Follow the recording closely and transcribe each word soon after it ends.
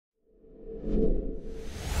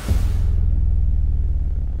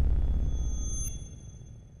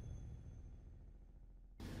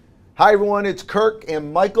Hi everyone, it's Kirk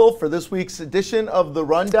and Michael for this week's edition of the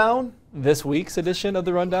Rundown. This week's edition of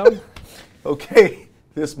the Rundown? Okay,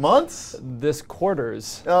 this month's? This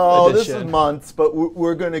quarter's Oh, edition. this is months, but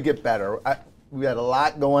we're going to get better. We had a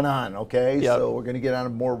lot going on, okay? Yep. So we're going to get on a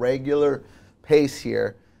more regular pace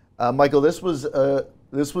here. Michael, this was a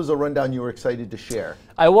rundown you were excited to share.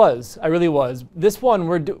 I really was. This one,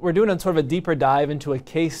 we're doing a sort of a deeper dive into a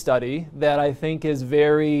case study that I think is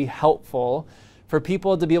very helpful for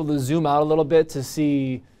people to be able to zoom out a little bit to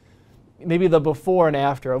see maybe the before and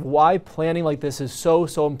after of why planning like this is so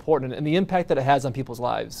important and the impact that it has on people's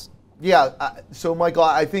lives. Yeah, so Michael,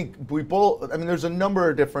 I think there's a number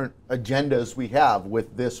of different agendas we have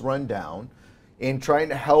with this rundown in trying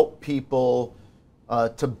to help people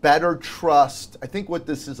to better trust. I think what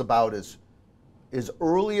this is about is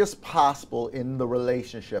early as possible in the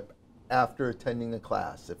relationship after attending the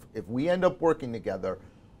class. If we end up working together,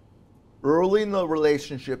 early in the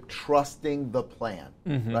relationship, trusting the plan,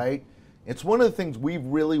 right? It's one of the things we've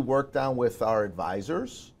really worked on with our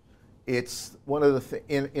advisors. It's one of the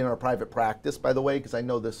in our private practice, by the way, because I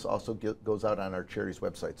know this also goes out on our charity's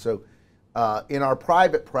website. So in our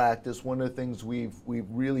private practice, one of the things we've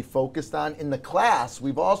really focused on in the class,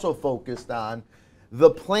 we've also focused on the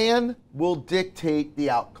plan will dictate the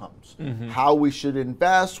outcomes. How we should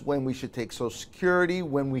invest, when we should take Social Security,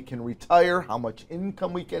 when we can retire, how much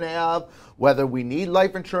income we can have, whether we need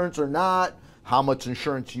life insurance or not, how much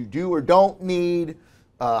insurance you do or don't need,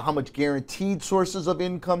 how much guaranteed sources of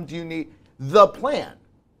income do you need. The plan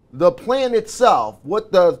itself, what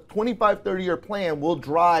the 25, 30-year plan will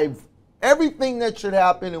drive everything that should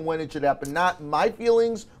happen and when it should happen. Not my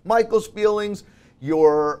feelings, Michael's feelings,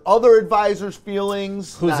 your other advisors'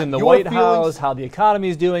 feelings. Who's in the White House, how the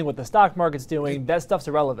economy's doing, what the stock market's doing, that stuff's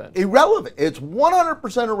irrelevant. Irrelevant. It's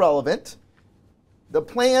 100% irrelevant. The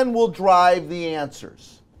plan will drive the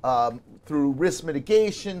answers through risk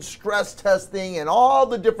mitigation, stress testing, and all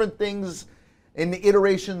the different things in the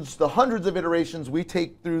iterations, the hundreds of iterations we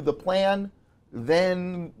take through the plan.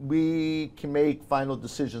 Then we can make final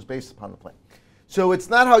decisions based upon the plan. So it's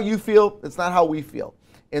not how you feel, it's not how we feel.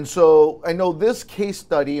 And so I know this case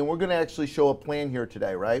study, and we're going to actually show a plan here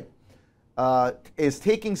today, right, is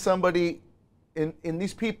taking somebody in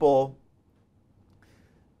these people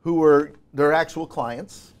who were their actual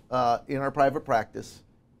clients in our private practice.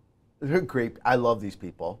 They're great. I love these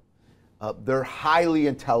people. They're highly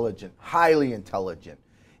intelligent,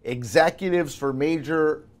 executives for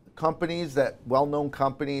major companies, well-known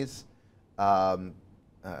companies. I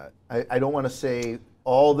don't want to say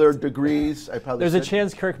all their degrees. There's a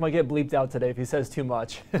chance Kirk might get bleeped out today if he says too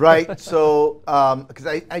much. Right. So, because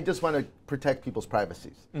I just want to protect people's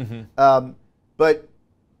privacies. But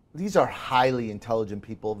these are highly intelligent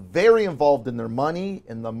people, very involved in their money,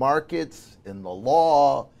 in the markets, in the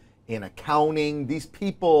law, in accounting. These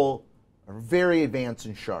people are very advanced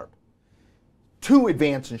and sharp. Too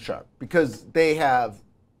advanced and sharp, because they have,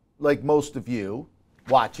 like most of you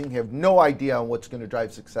watching, have no idea on what's going to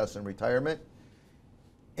drive success in retirement,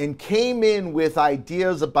 and came in with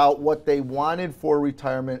ideas about what they wanted for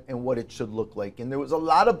retirement and what it should look like. And there was a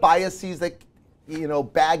lot of biases that,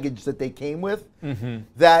 baggage that they came with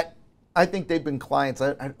that I think they've been clients.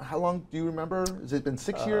 How long do you remember? Has it been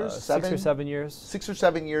 6 years? 7? 6 or 7 years. 6 or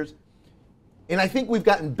 7 years. And I think we've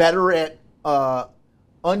gotten better at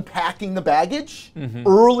unpacking the baggage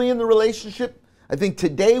early in the relationship. I think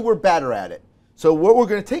today we're better at it. So what we're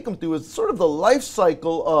going to take them through is sort of the life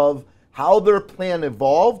cycle of how their plan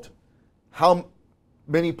evolved, how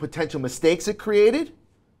many potential mistakes it created,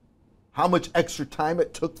 how much extra time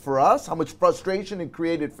it took for us, how much frustration it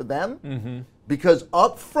created for them. Because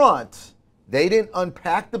up front, they didn't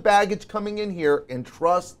unpack the baggage coming in here and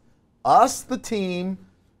trust us, the team,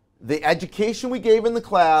 the education we gave in the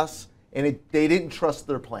class, and they didn't trust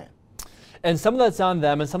their plan. And some of that's on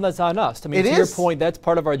them and some of that's on us. I mean, to your point, that's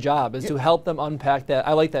part of our job, is to help them unpack that.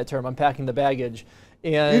 I like that term, unpacking the baggage.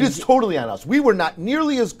 And it is totally on us. We were not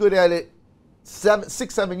nearly as good at it 6,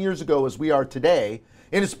 7 years ago as we are today.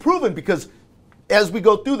 And it's proven because as we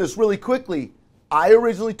go through this really quickly, I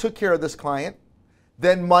originally took care of this client.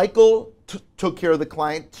 Then Michael took care of the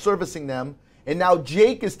client, servicing them. And now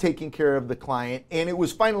Jake is taking care of the client. And it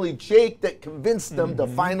was finally Jake that convinced them to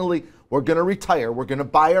finally, we're going to retire. We're going to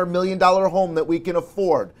buy our $1 million home that we can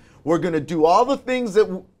afford. We're going to do all the things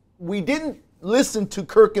that we didn't listen to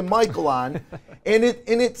Kirk and Michael on. And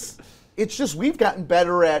it's just we've gotten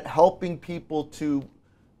better at helping people to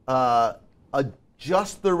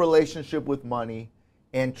adjust their relationship with money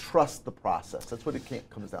and trust the process. That's what it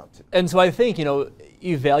comes down to. And so I think,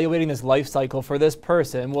 evaluating this life cycle for this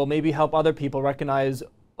person will maybe help other people recognize,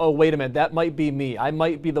 oh, wait a minute, that might be me. I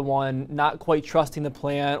might be the one not quite trusting the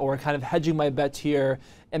plan or kind of hedging my bets here.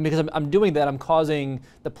 And because I'm doing that, I'm causing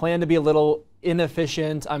the plan to be a little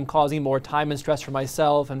inefficient. I'm causing more time and stress for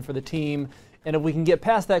myself and for the team. And if we can get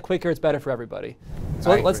past that quicker, it's better for everybody.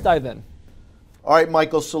 So let's dive in. All right,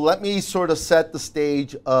 Michael, so let me sort of set the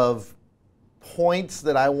stage of points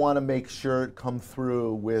that I want to make sure come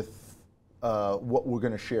through with what we're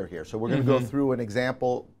going to share here. So we're going to go through an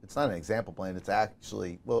example. It's not an example plan. It's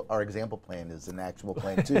actually, well, our example plan is an actual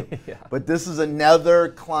plan too. Yeah. But this is another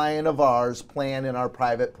client of ours plan in our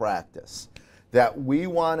private practice that we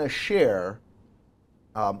want to share.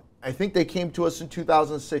 I think they came to us in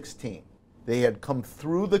 2016. They had come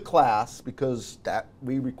through the class because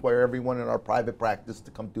we require everyone in our private practice to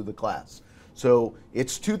come through the class. So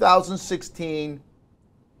it's 2016.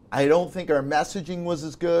 I don't think our messaging was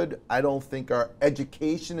as good. I don't think our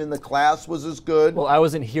education in the class was as good. Well, I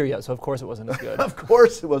wasn't here yet, so of course it wasn't as good. Of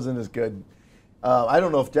course it wasn't as good. I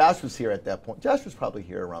don't know if Josh was here at that point. Josh was probably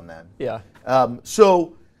here around then. Yeah.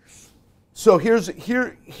 So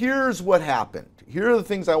here's what happened. Here are the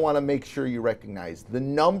things I want to make sure you recognize. The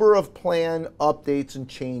number of plan updates and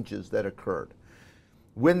changes that occurred.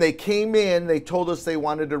 When they came in, they told us they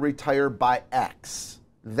wanted to retire by X.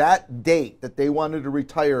 That date that they wanted to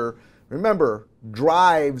retire, remember,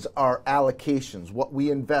 drives our allocations, what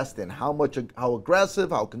we invest in, how aggressive,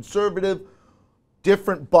 how conservative,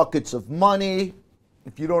 different buckets of money.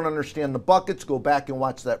 If you don't understand the buckets, go back and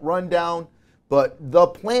watch that rundown. But the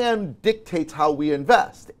plan dictates how we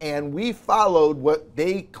invest, and we followed what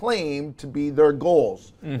they claimed to be their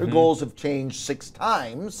goals. Their goals have changed 6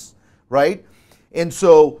 times, right? And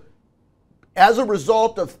so as a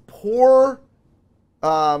result of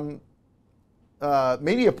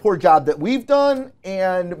maybe a poor job that we've done,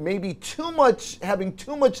 and maybe having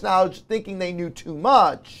too much knowledge, thinking they knew too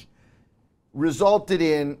much, resulted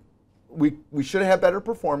in we should have had better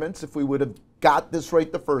performance. If we would have got this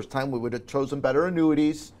right the first time, we would have chosen better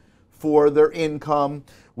annuities for their income.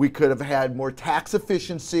 We could have had more tax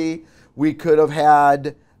efficiency. We could have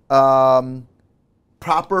had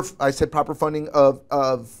proper funding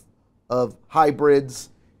of hybrids.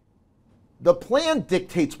 The plan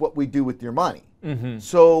dictates what we do with your money.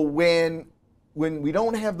 So when we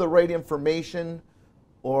don't have the right information,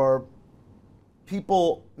 or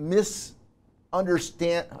people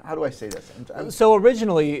misunderstand, how do I say this? So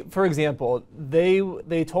originally, for example,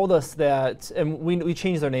 they told us that, and we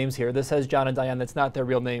changed their names here. This says John and Diane. That's not their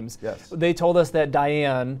real names. Yes. They told us that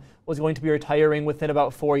Diane was going to be retiring within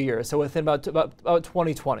about 4 years, so within about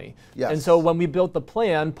 2020. Yes. And so when we built the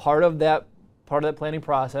plan, part of that planning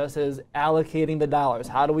process is allocating the dollars.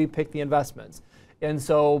 How do we pick the investments? And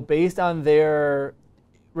so based on their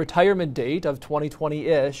retirement date of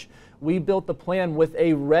 2020-ish, we built the plan with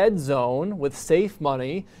a red zone with safe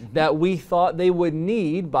money that we thought they would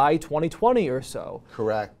need by 2020 or so.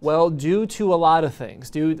 Correct. Well, due to a lot of things,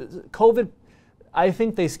 due to COVID, I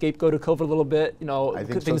think they scapegoated COVID a little bit. You know,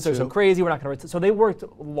 things are so crazy, we're not going to. So they worked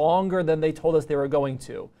longer than they told us they were going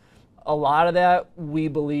to. A lot of that, we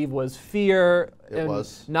believe, was fear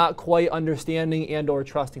and not quite understanding and or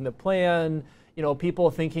trusting the plan. You know, people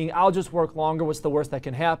thinking, I'll just work longer, what's the worst that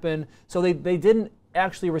can happen? So they didn't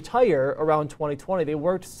actually retire around 2020. They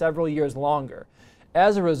worked several years longer.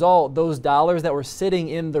 As a result, those dollars that were sitting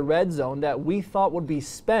in the red zone that we thought would be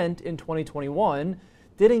spent in 2021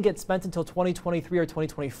 didn't get spent until 2023 or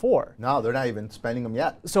 2024. No, they're not even spending them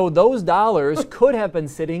yet. So those dollars could have been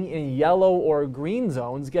sitting in yellow or green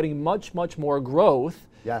zones, getting much, much more growth.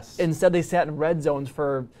 Yes. Instead, they sat in red zones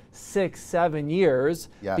for 6-7 years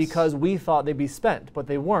because we thought they'd be spent, but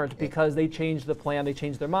they weren't because they changed the plan, they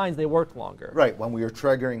changed their minds, they worked longer. Right. When we were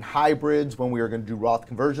triggering hybrids, when we were going to do Roth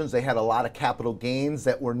conversions, they had a lot of capital gains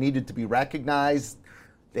that were needed to be recognized.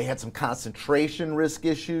 They had some concentration risk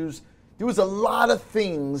issues. There was a lot of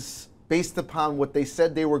things based upon what they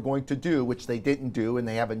said they were going to do, which they didn't do, and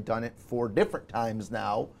they haven't done it 4 different times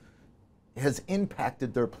now, has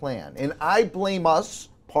impacted their plan. And I blame us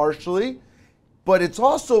partially, but it's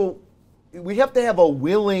also, we have to have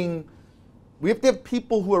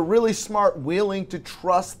people who are really smart, willing to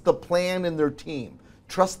trust the plan and their team,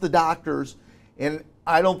 trust the doctors, and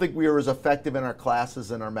I don't think we were as effective in our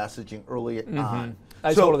classes and our messaging early on.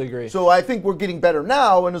 I totally agree. So I think we're getting better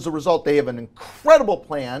now, and as a result, they have an incredible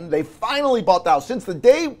plan. They finally bought the house. Since the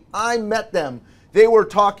day I met them, they were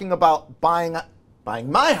talking about buying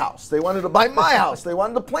my house. They wanted to buy my house. They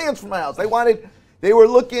wanted the plans for my house. They were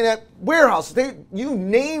looking at warehouses. You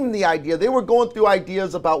name the idea. They were going through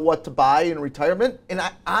ideas about what to buy in retirement, and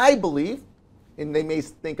I believe, and they may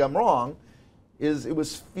think I'm wrong, it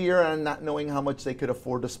was fear and not knowing how much they could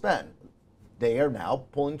afford to spend. they are now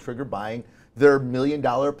pulling trigger buying their $1 million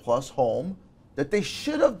plus home that they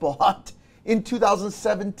should have bought in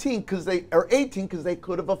 2017 or 18 because they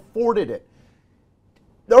could have afforded it.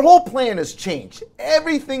 Their whole plan has changed.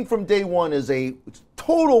 Everything from day one is a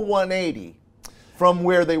total 180 from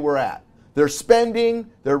where they were at. Their spending,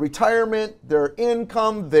 their retirement, their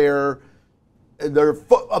income, their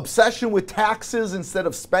obsession with taxes instead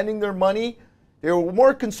of spending their money. They were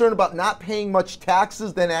more concerned about not paying much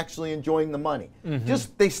taxes than actually enjoying the money.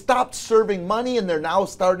 They stopped serving money, and they're now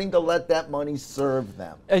starting to let that money serve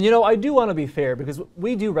them. And you know, I do want to be fair, because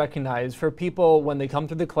we do recognize for people when they come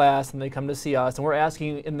through the class and they come to see us, and we're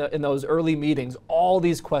asking in those early meetings all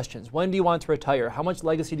these questions. When do you want to retire? How much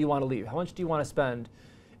legacy do you want to leave? How much do you want to spend?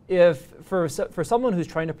 If for someone who's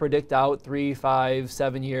trying to predict out 3, 5,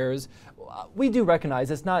 7 years, we do recognize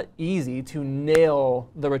it's not easy to nail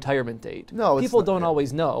the retirement date. No, people don't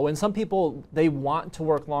always know, and some people, they want to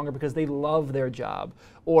work longer because they love their job,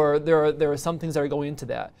 or there are some things that are going into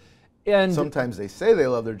that. And sometimes they say they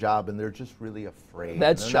love their job and they're just really afraid.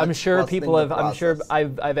 That's I'm sure people have. I'm sure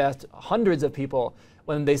I've asked hundreds of people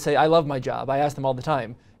when they say I love my job. I ask them all the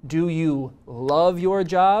time, do you love your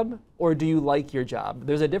job or do you like your job?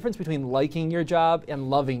 There's a difference between liking your job and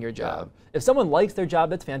loving your job. If someone likes their job,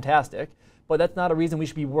 that's fantastic, but that's not a reason we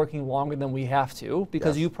should be working longer than we have to,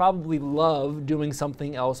 because you probably love doing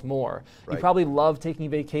something else more. You probably love taking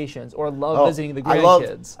vacations or love visiting the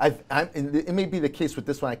grandkids. It may be the case with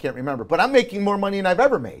this one, I can't remember, but I'm making more money than I've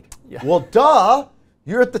ever made. Well, duh,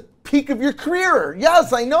 you're at the peak of your career.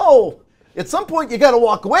 Yes, I know. At some point, you got to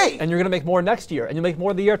walk away. And you're going to make more next year, and you'll make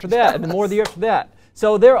more the year after that, and then more the year after that.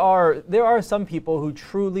 So there are some people who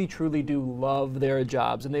truly, truly do love their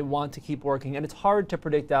jobs, and they want to keep working. And it's hard to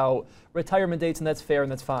predict out retirement dates, and that's fair, and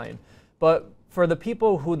that's fine. But for the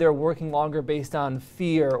people who they're working longer based on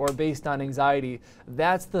fear or based on anxiety,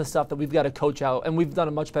 that's the stuff that we've got to coach out, and we've done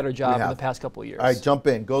a much better job in the past couple of years. All right, jump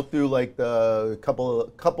in. Go through like the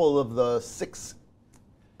couple of the 6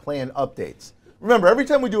 plan updates. Remember, every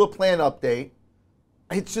time we do a plan update,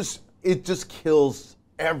 it just kills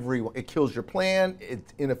everyone. It kills your plan.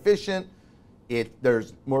 It's inefficient.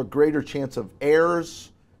 There's greater chance of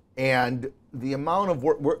errors, and the amount of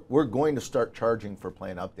work we're going to start charging for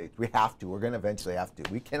plan updates. We have to. We're going to eventually have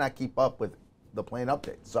to. We cannot keep up with the plan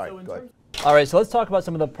updates. Sorry, go ahead. All right, so let's talk about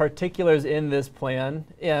some of the particulars in this plan,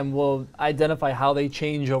 and we'll identify how they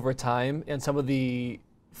change over time and some of the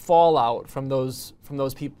fallout from those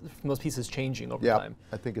pieces changing over time.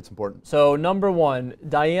 I think it's important. So number 1,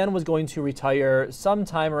 Diane was going to retire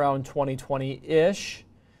sometime around 2020-ish,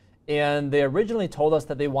 and they originally told us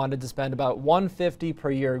that they wanted to spend about $150 per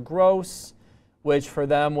year gross, which for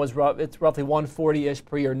them was it's roughly $140-ish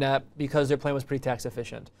per year net, because their plan was pretty tax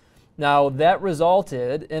efficient. Now that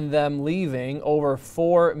resulted in them leaving over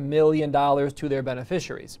 $4 million to their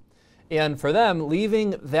beneficiaries. And for them,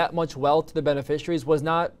 leaving that much wealth to the beneficiaries was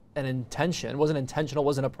not an intention, wasn't intentional,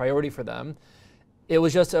 wasn't a priority for them. It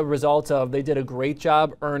was just a result of they did a great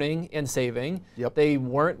job earning and saving. They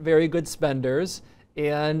weren't very good spenders,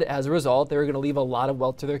 and as a result, they were going to leave a lot of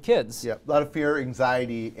wealth to their kids. A lot of fear,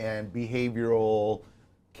 anxiety, and behavioral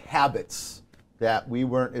habits that we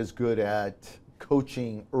weren't as good at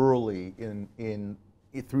coaching early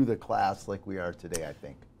through the class like we are today, I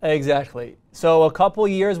think. Exactly. So a couple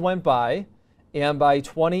years went by, and by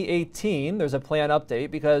 2018, there's a plan update,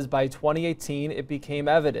 because by 2018, it became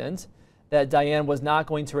evident that Diane was not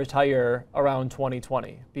going to retire around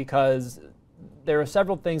 2020, because there were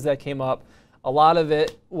several things that came up. A lot of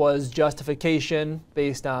it was justification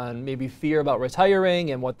based on maybe fear about retiring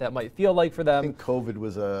and what that might feel like for them. I think COVID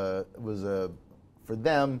was for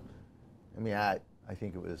them, I mean, I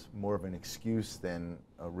think it was more of an excuse than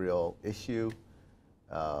a real issue.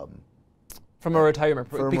 From a retirement,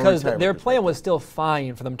 because their plan was still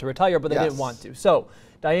fine for them to retire, but they didn't want to. So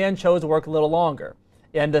Diane chose to work a little longer.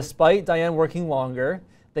 And despite Diane working longer,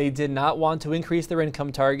 they did not want to increase their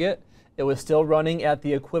income target. It was still running at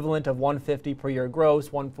the equivalent of $150 per year gross,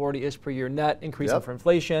 $140-ish per year net, increasing for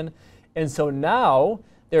inflation. And so now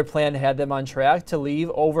their plan had them on track to leave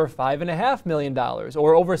over $5.5 million,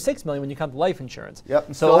 or over $6 million when you count the life insurance.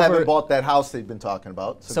 And still haven't bought that house they've been talking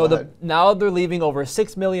about. So now they're leaving over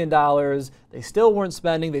 $6 million. They still weren't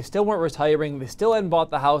spending. They still weren't retiring. They still hadn't bought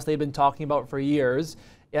the house they've been talking about for years.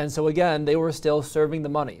 And so again, they were still serving the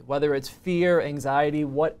money, whether it's fear, anxiety,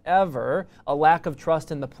 whatever, a lack of trust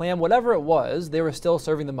in the plan, whatever it was, they were still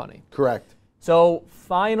serving the money. Correct. So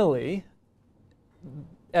finally,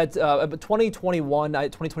 at 2021,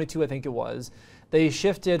 2022, I think it was, they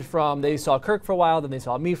shifted from, they saw Kirk for a while, then they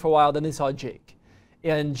saw me for a while, then they saw Jake.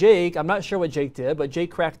 And Jake, I'm not sure what Jake did, but Jake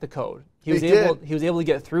cracked the code. He was able to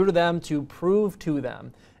get through to them, to prove to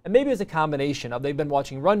them. And maybe it's a combination of they've been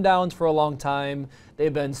watching rundowns for a long time,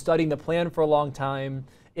 they've been studying the plan for a long time,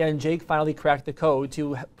 and Jake finally cracked the code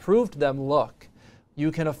to prove to them, look,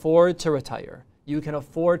 you can afford to retire. You can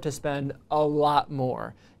afford to spend a lot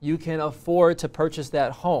more. You can afford to purchase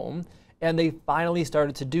that home. And they finally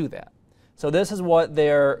started to do that. So this is what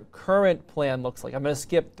their current plan looks like. I'm going to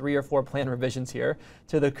skip 3 or 4 plan revisions here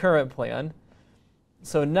to the current plan.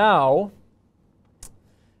 So now,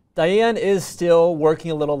 Diane is still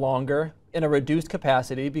working a little longer in a reduced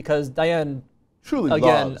capacity because Diane, truly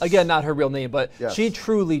again, not her real name, but yes. She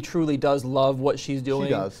truly does love what she's doing.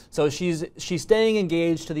 She does. So she's staying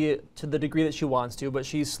engaged to the degree that she wants to, but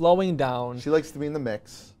she's slowing down. She likes to be in the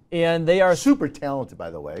mix. And they are super talented,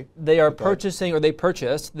 by the way. They are purchasing, or they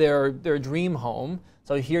purchased their dream home.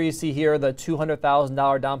 So here you see here the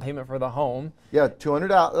 $200,000 down payment for the home. Yeah,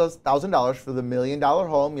 $200,000 for the $1 million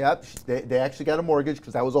home. Yep, they actually got a mortgage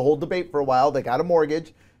because that was a whole debate for a while. They got a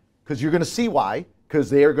mortgage because you're going to see why. Because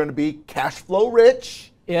they are going to be cash flow rich.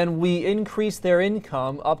 And we increased their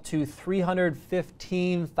income up to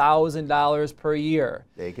 $315,000 per year.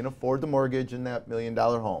 They can afford the mortgage in that $1 million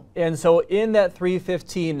home. And so in that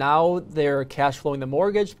 $315,000, now they're cash flowing the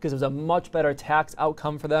mortgage because it was a much better tax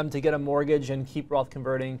outcome for them to get a mortgage and keep Roth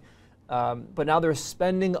converting. But now they're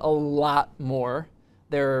spending a lot more.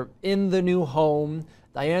 They're in the new home.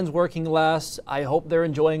 Diane's working less. I hope they're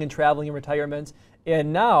enjoying and traveling in retirement.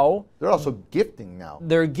 And now they're also gifting now.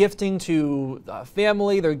 They're gifting to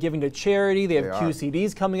family. They're giving to charity. They have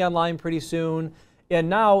QCDs coming online pretty soon. And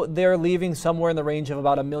now they're leaving somewhere in the range of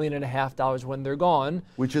about $1.5 million when they're gone.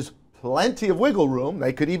 Which is plenty of wiggle room.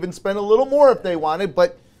 They could even spend a little more if they wanted,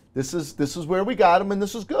 but this is where we got them, and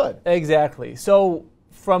this is good. Exactly. So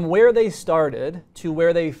from where they started to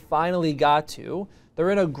where they finally got to,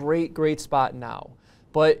 they're in a great spot now.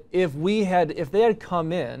 But if they had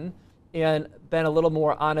come in and been a little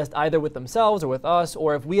more honest either with themselves or with us,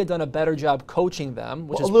 or if we had done a better job coaching them,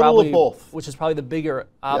 which is probably the bigger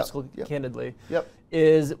obstacle, candidly,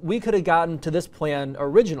 is we could have gotten to this plan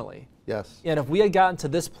originally. Yes. And if we had gotten to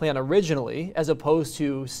this plan originally, as opposed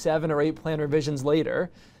to 7 or 8 plan revisions later,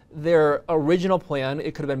 their original plan,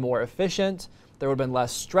 it could have been more efficient. There would have been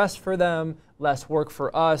less stress for them, less work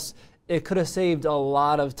for us. It could have saved a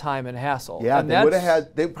lot of time and hassle. Yeah, and they would have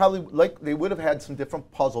had. They would have had some different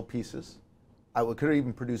puzzle pieces. Could have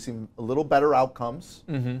even produced a little better outcomes.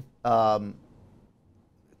 Mm-hmm.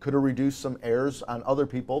 Could have reduced some errors on other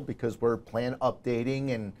people because we're plan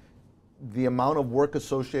updating, and the amount of work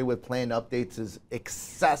associated with plan updates is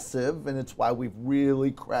excessive, and it's why we've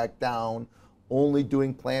really cracked down only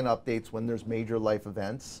doing plan updates when there's major life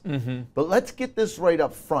events. Mm-hmm. But let's get this right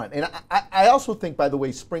up front. And I also think, by the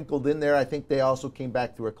way, sprinkled in there, I think they also came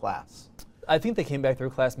back through a class. I think they came back through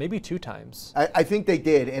a class maybe 2 times. I think they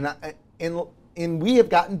did. And we have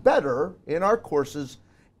gotten better in our courses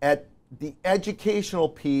at the educational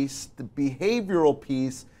piece, the behavioral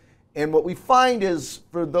piece. And what we find is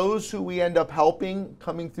for those who we end up helping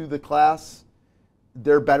coming through the class,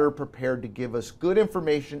 they're better prepared to give us good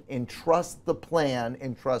information and trust the plan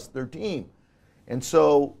and trust their team. And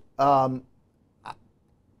so I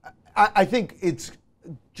think it's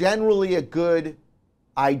generally a good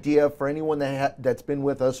idea for anyone that's been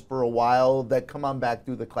with us for a while that come on back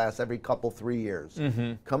through the class every 3 years.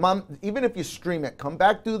 Mm-hmm. Come on, even if you stream it, come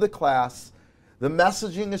back through the class. The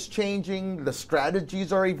messaging is changing, the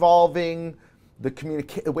strategies are evolving,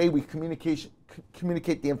 the way we communicate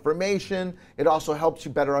the information. It also helps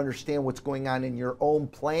you better understand what's going on in your own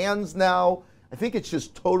plans now. I think it's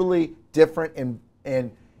just totally different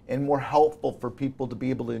and more helpful for people to be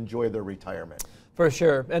able to enjoy their retirement. For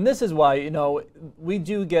sure. And this is why, we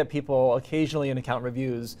do get people occasionally in account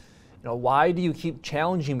reviews, why do you keep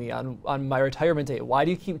challenging me on my retirement date? Why do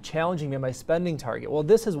you keep challenging me on my spending target? Well,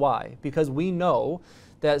 this is why. Because we know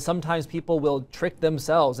that sometimes people will trick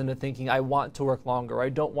themselves into thinking, I want to work longer, or I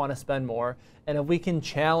don't want to spend more. And if we can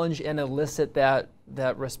challenge and elicit that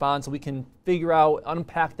response, we can figure out,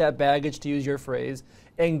 unpack that baggage, to use your phrase,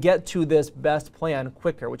 and get to this best plan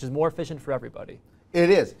quicker, which is more efficient for everybody.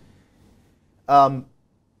 It is.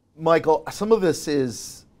 Michael, some of this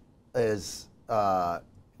is a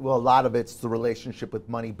lot of it's the relationship with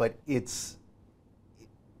money, but it's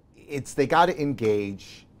they got to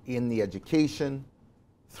engage in the education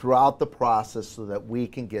throughout the process so that we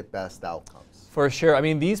can get best outcomes. For sure. I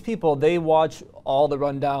mean, these people, they watch all the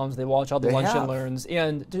rundowns, they watch all the lunch and learns,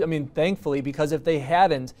 and I mean, thankfully, because if they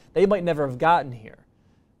hadn't, they might never have gotten here.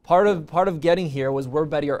 Part of getting here was we're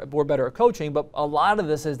better at coaching, but a lot of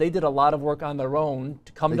this is they did a lot of work on their own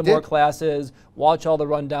to come to more classes, watch all the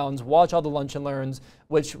rundowns, watch all the lunch and learns,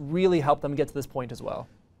 which really helped them get to this point as well.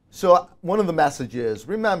 So one of the messages,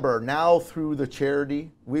 remember, now through the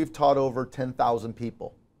charity, we've taught over 10,000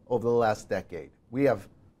 people over the last decade. We have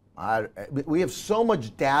so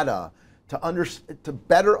much data to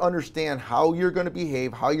better understand how you're going to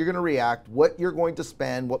behave, how you're going to react, what you're going to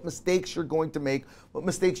spend, what mistakes you're going to make, what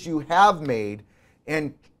mistakes you have made,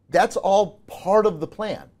 and that's all part of the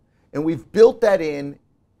plan. And we've built that in,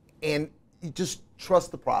 and you just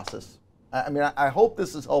trust the process. I mean, I hope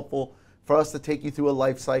this is helpful for us to take you through a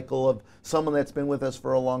life cycle of someone that's been with us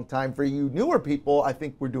for a long time. For you newer people, I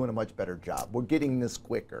think we're doing a much better job. We're getting this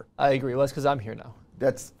quicker. I agree. Well, that's because I'm here now.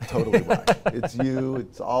 That's totally right. It's you.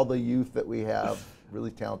 It's all the youth that we have, really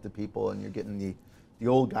talented people, and you're getting the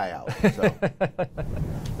old guy out. So.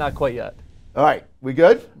 Not quite yet. All right. We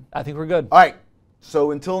good? I think we're good. All right.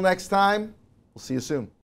 So until next time, we'll see you soon.